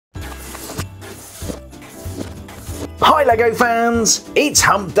Hi LEGO fans! It's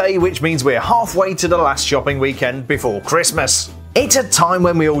Hump Day, which means we're halfway to the last shopping weekend before Christmas. It's a time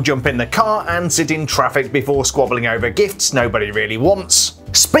when we all jump in the car and sit in traffic before squabbling over gifts nobody really wants.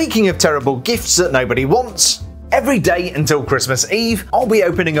 Speaking of terrible gifts that nobody wants, every day until Christmas Eve, I'll be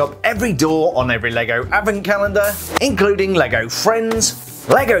opening up every door on every LEGO advent calendar, including LEGO Friends,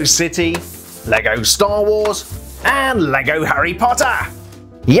 LEGO City, LEGO Star Wars, and LEGO Harry Potter.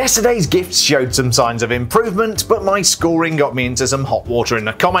 Yesterday's gifts showed some signs of improvement, but my scoring got me into some hot water in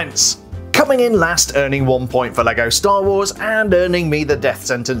the comments. Coming in last, earning 1 point for LEGO Star Wars and earning me the death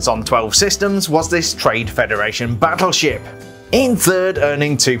sentence on 12 systems, was this Trade Federation battleship. In third,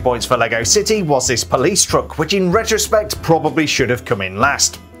 earning 2 points for LEGO City, was this police truck, which in retrospect probably should have come in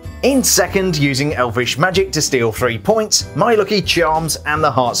last. In second, using elfish magic to steal 3 points, my lucky charms and the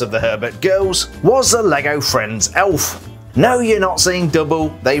hearts of the Herbert girls, was the LEGO Friends elf. No, you're not seeing double,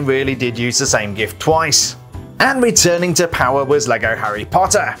 they really did use the same gift twice. And returning to power was LEGO Harry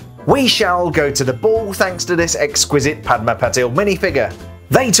Potter. We shall go to the ball thanks to this exquisite Padma Patil minifigure.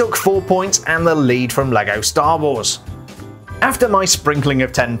 They took 4 points and the lead from LEGO Star Wars. After my sprinkling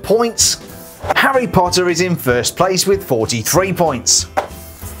of 10 points, Harry Potter is in first place with 43 points.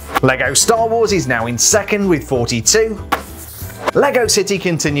 LEGO Star Wars is now in second with 42. LEGO City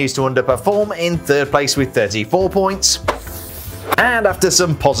continues to underperform in third place with 34 points. And after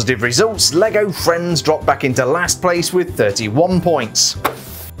some positive results, LEGO Friends dropped back into last place with 31 points.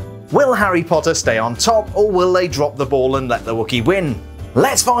 Will Harry Potter stay on top, or will they drop the ball and let the Wookiee win?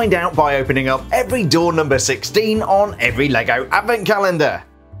 Let's find out by opening up every door number 16 on every LEGO advent calendar.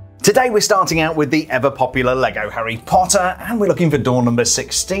 Today we're starting out with the ever popular LEGO Harry Potter, and we're looking for door number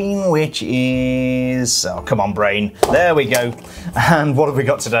 16, which is... oh, come on brain. There we go. And what have we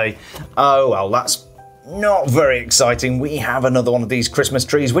got today? Oh, well, that's not very exciting. We have another one of these Christmas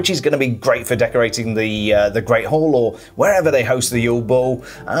trees, which is going to be great for decorating the Great Hall or wherever they host the Yule Ball,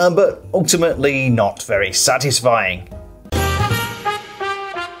 but ultimately not very satisfying.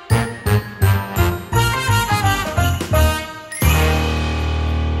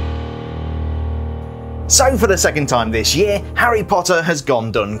 So for the second time this year, Harry Potter has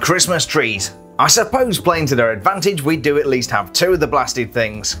done Christmas trees. I suppose playing to their advantage, we do at least have 2 of the blasted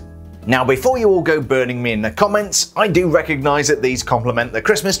things. Now before you all go burning me in the comments, I do recognise that these complement the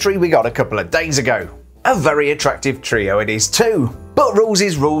Christmas tree we got a couple of days ago. A very attractive trio it is too. But rules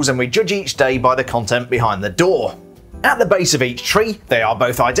is rules, and we judge each day by the content behind the door. At the base of each tree, they are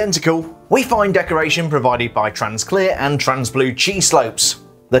both identical. We find decoration provided by Transclear and Transblue cheese slopes.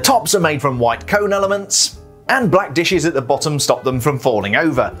 The tops are made from white cone elements, and black dishes at the bottom stop them from falling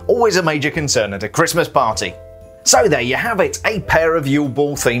over, always a major concern at a Christmas party. So there you have it, a pair of Yule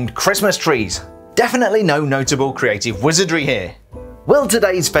Ball themed Christmas trees. Definitely no notable creative wizardry here. Will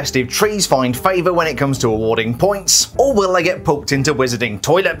today's festive trees find favour when it comes to awarding points, or will they get pulped into wizarding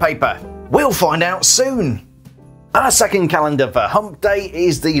toilet paper? We'll find out soon. Our second calendar for Hump Day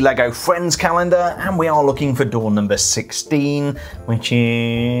is the LEGO Friends calendar, and we are looking for door number 16, which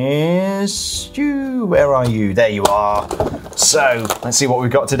is... where are you? There you are. So, let's see what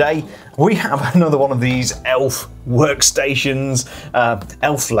we've got today. We have another one of these elf workstations,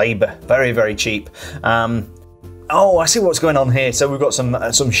 elf labour, very, very cheap. Oh, I see what's going on here. So we've got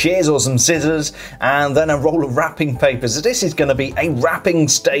some shears or some scissors, and then a roll of wrapping paper. So this is going to be a wrapping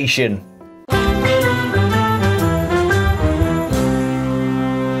station.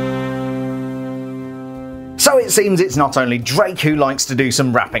 So it seems it's not only Drake who likes to do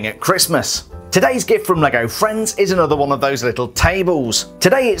some wrapping at Christmas. Today's gift from LEGO Friends is another one of those little tables.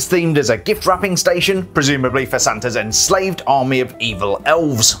 Today it's themed as a gift wrapping station, presumably for Santa's enslaved army of evil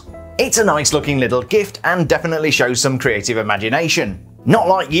elves. It's a nice looking little gift and definitely shows some creative imagination. Not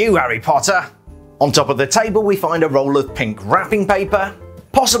like you, Harry Potter! On top of the table we find a roll of pink wrapping paper,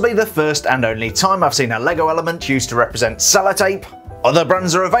 possibly the first and only time I've seen a LEGO element used to represent sellotape. Other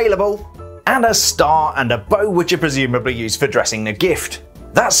brands are available, and a star and a bow, which are presumably used for dressing the gift.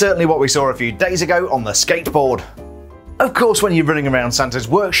 That's certainly what we saw a few days ago on the skateboard. Of course, when you're running around Santa's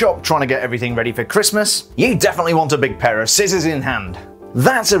workshop trying to get everything ready for Christmas, you definitely want a big pair of scissors in hand.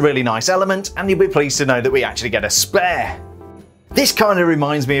 That's a really nice element, and you'll be pleased to know that we actually get a spare. This kind of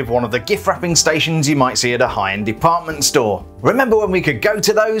reminds me of one of the gift wrapping stations you might see at a high-end department store. Remember when we could go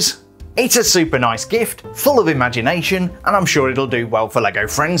to those? It's a super nice gift, full of imagination, and I'm sure it'll do well for LEGO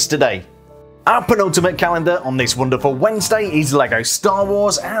Friends today. Our penultimate calendar on this wonderful Wednesday is LEGO Star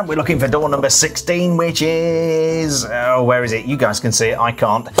Wars, and we're looking for door number 16, which is... oh, where is it? You guys can see it, I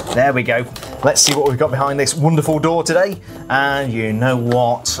can't. There we go. Let's see what we've got behind this wonderful door today. And you know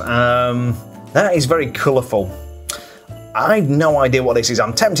what? That is very colourful. I've no idea what this is.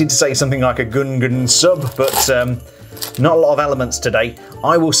 I'm tempted to say something like a Gungan sub, but Not a lot of elements today.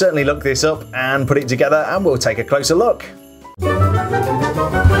 I will certainly look this up and put it together and we'll take a closer look.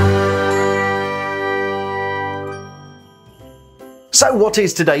 So what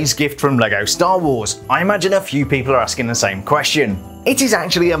is today's gift from LEGO Star Wars? I imagine a few people are asking the same question. It is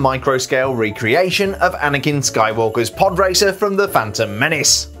actually a micro-scale recreation of Anakin Skywalker's pod racer from The Phantom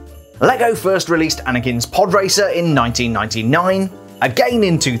Menace. LEGO first released Anakin's pod racer in 1999, again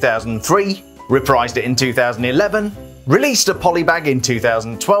in 2003, reprised it in 2011, released a polybag in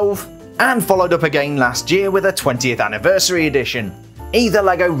 2012, and followed up again last year with a 20th anniversary edition. Either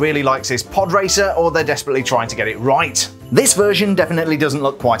LEGO really likes this pod racer or they're desperately trying to get it right. This version definitely doesn't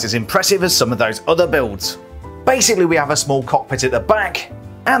look quite as impressive as some of those other builds. Basically we have a small cockpit at the back,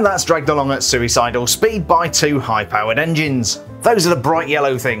 and that's dragged along at suicidal speed by two high-powered engines. Those are the bright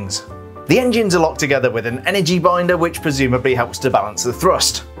yellow things. The engines are locked together with an energy binder which presumably helps to balance the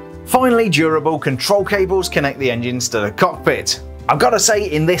thrust. Finally, durable control cables connect the engines to the cockpit. I've got to say,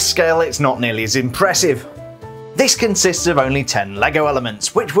 in this scale it's not nearly as impressive. This consists of only 10 LEGO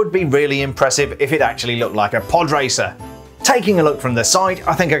elements, which would be really impressive if it actually looked like a pod racer. Taking a look from the side,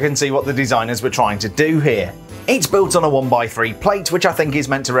 I think I can see what the designers were trying to do here. It's built on a 1x3 plate, which I think is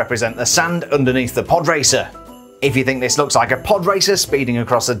meant to represent the sand underneath the pod racer. If you think this looks like a pod racer speeding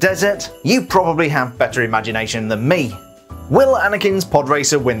across a desert, you probably have better imagination than me. Will Anakin's pod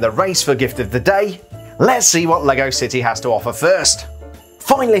racer win the race for gift of the day? Let's see what LEGO City has to offer first.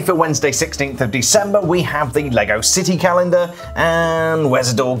 Finally, for Wednesday 16th of December, we have the LEGO City calendar, and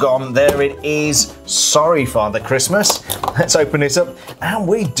where's it all gone? There it is. Sorry, Father Christmas. Let's open it up, and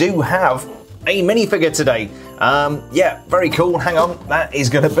we do have a minifigure today. Yeah, very cool. Hang on, that is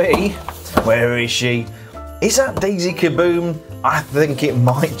going to be... Where is she? Is that Daisy Kaboom? I think it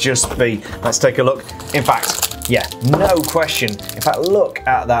might just be. Let's take a look. In fact, yeah, no question. In fact, look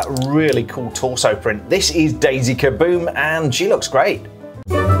at that really cool torso print. This is Daisy Kaboom, and she looks great.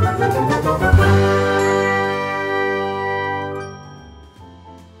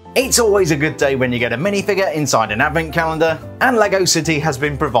 It's always a good day when you get a minifigure inside an advent calendar, and LEGO City has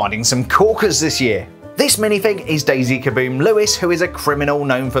been providing some corkers this year. This minifig is Daisy Kaboom Lewis, who is a criminal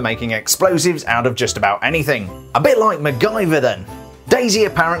known for making explosives out of just about anything. A bit like MacGyver then. Daisy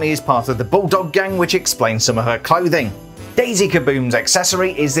apparently is part of the Bulldog gang, which explains some of her clothing. Daisy Kaboom's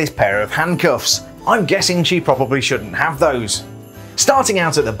accessory is this pair of handcuffs. I'm guessing she probably shouldn't have those. Starting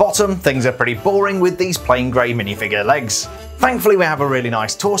out at the bottom, things are pretty boring with these plain grey minifigure legs. Thankfully we have a really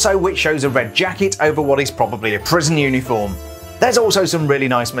nice torso which shows a red jacket over what is probably a prison uniform. There's also some really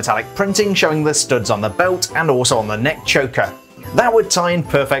nice metallic printing showing the studs on the belt and also on the neck choker. That would tie in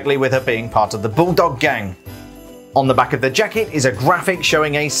perfectly with her being part of the Bulldog gang. On the back of the jacket is a graphic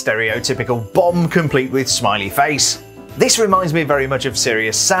showing a stereotypical bomb complete with smiley face. This reminds me very much of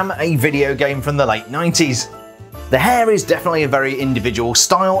Serious Sam, a video game from the late 90s. The hair is definitely a very individual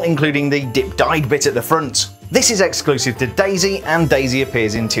style, including the dip-dyed bit at the front. This is exclusive to Daisy, and Daisy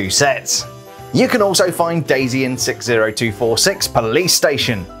appears in 2 sets. You can also find Daisy in 60246 Police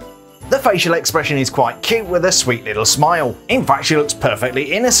Station. The facial expression is quite cute with a sweet little smile. In fact, she looks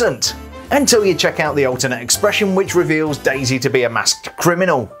perfectly innocent. Until you check out the alternate expression which reveals Daisy to be a masked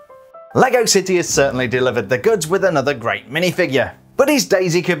criminal. LEGO City has certainly delivered the goods with another great minifigure. But is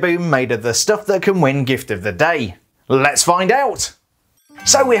Daisy Kaboom made of the stuff that can win gift of the day? Let's find out!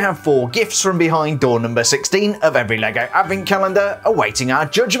 So we have 4 gifts from behind door number 16 of every LEGO Advent calendar awaiting our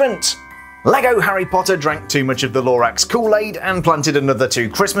judgment. LEGO Harry Potter drank too much of the Lorax Kool-Aid and planted another 2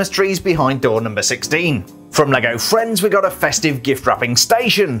 Christmas trees behind door number 16. From LEGO Friends we got a festive gift wrapping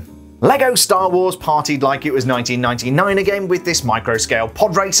station. LEGO Star Wars partied like it was 1999 again with this micro-scale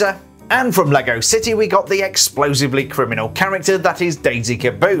pod racer. And from LEGO City we got the explosively criminal character that is Daisy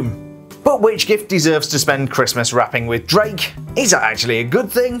Kaboom. But which gift deserves to spend Christmas wrapping with Drake? Is that actually a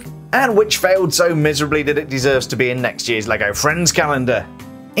good thing? And which failed so miserably that it deserves to be in next year's LEGO Friends calendar?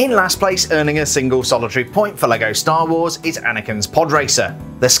 In last place, earning a single solitary point for LEGO Star Wars, is Anakin's pod racer.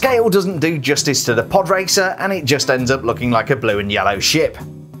 The scale doesn't do justice to the pod racer and it just ends up looking like a blue and yellow ship.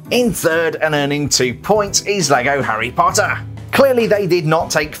 In third and earning 2 points is LEGO Harry Potter. Clearly they did not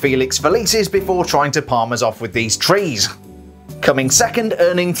take Felix Felicis before trying to palm us off with these trees. Coming second,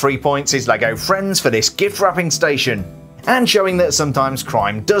 earning 3 points, is LEGO Friends for this gift wrapping station. And showing that sometimes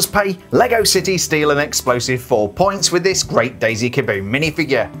crime does pay, LEGO City steal an explosive 4 points with this great Daisy Kaboom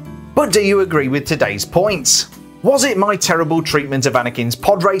minifigure. But do you agree with today's points? Was it my terrible treatment of Anakin's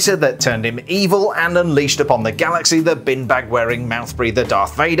pod racer that turned him evil and unleashed upon the galaxy the bin bag wearing mouth breather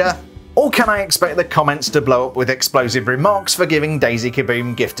Darth Vader? Or can I expect the comments to blow up with explosive remarks for giving Daisy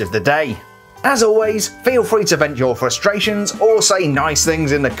Kaboom gift of the day? As always, feel free to vent your frustrations or say nice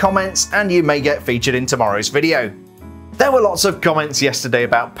things in the comments and you may get featured in tomorrow's video. There were lots of comments yesterday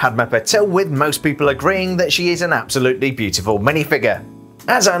about Padma Patil, with most people agreeing that she is an absolutely beautiful minifigure.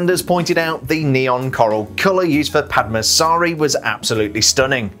 As Anders pointed out, the neon coral colour used for Padma's sari was absolutely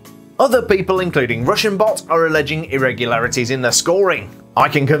stunning. Other people, including RussianBot, are alleging irregularities in the scoring. I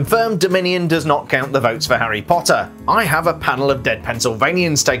can confirm Dominion does not count the votes for Harry Potter. I have a panel of dead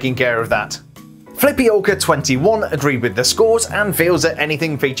Pennsylvanians taking care of that. Flippyolka21 agreed with the scores and feels that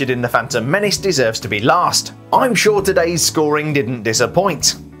anything featured in The Phantom Menace deserves to be last. I'm sure today's scoring didn't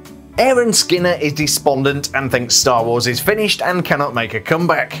disappoint. Aaron Skinner is despondent and thinks Star Wars is finished and cannot make a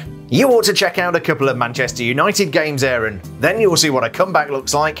comeback. You ought to check out a couple of Manchester United games, Aaron. Then you'll see what a comeback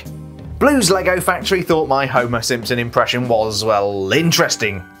looks like. Blues Lego Factory thought my Homer Simpson impression was, well,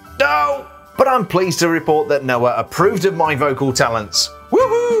 interesting. No! But I'm pleased to report that Noah approved of my vocal talents.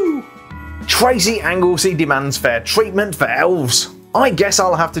 Woohoo! Tracy Anglesey demands fair treatment for elves. I guess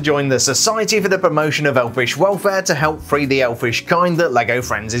I'll have to join the Society for the Promotion of Elfish Welfare to help free the elfish kind that LEGO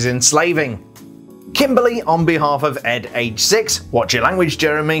Friends is enslaving. Kimberly, on behalf of Ed, age 6, watch your language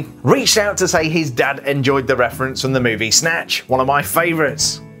Jeremy, reached out to say his dad enjoyed the reference from the movie Snatch, one of my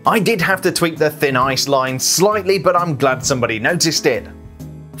favourites. I did have to tweak the thin ice line slightly, but I'm glad somebody noticed it.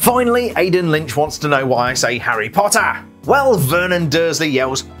 Finally, Aidan Lynch wants to know why I say Harry Potter. Well, Vernon Dursley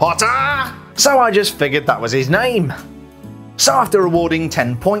yells Potter! So I just figured that was his name. So after awarding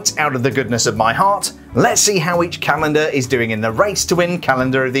 10 points out of the goodness of my heart, let's see how each calendar is doing in the race to win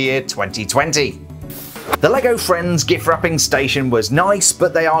Calendar of the Year 2020. The LEGO Friends gift wrapping station was nice,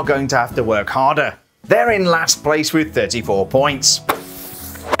 but they are going to have to work harder. They're in last place with 34 points.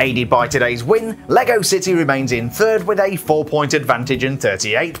 Aided by today's win, LEGO City remains in third with a 4-point advantage and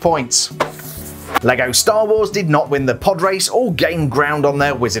 38 points. LEGO Star Wars did not win the pod race or gain ground on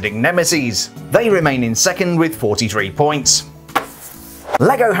their wizarding nemesis. They remain in second with 43 points.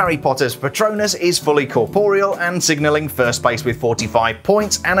 LEGO Harry Potter's Patronus is fully corporeal and signalling first place with 45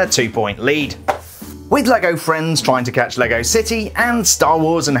 points and a 2-point lead. With LEGO Friends trying to catch LEGO City and Star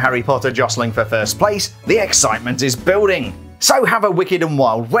Wars and Harry Potter jostling for first place, the excitement is building. So have a wicked and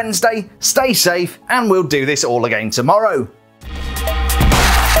wild Wednesday, stay safe, and we'll do this all again tomorrow.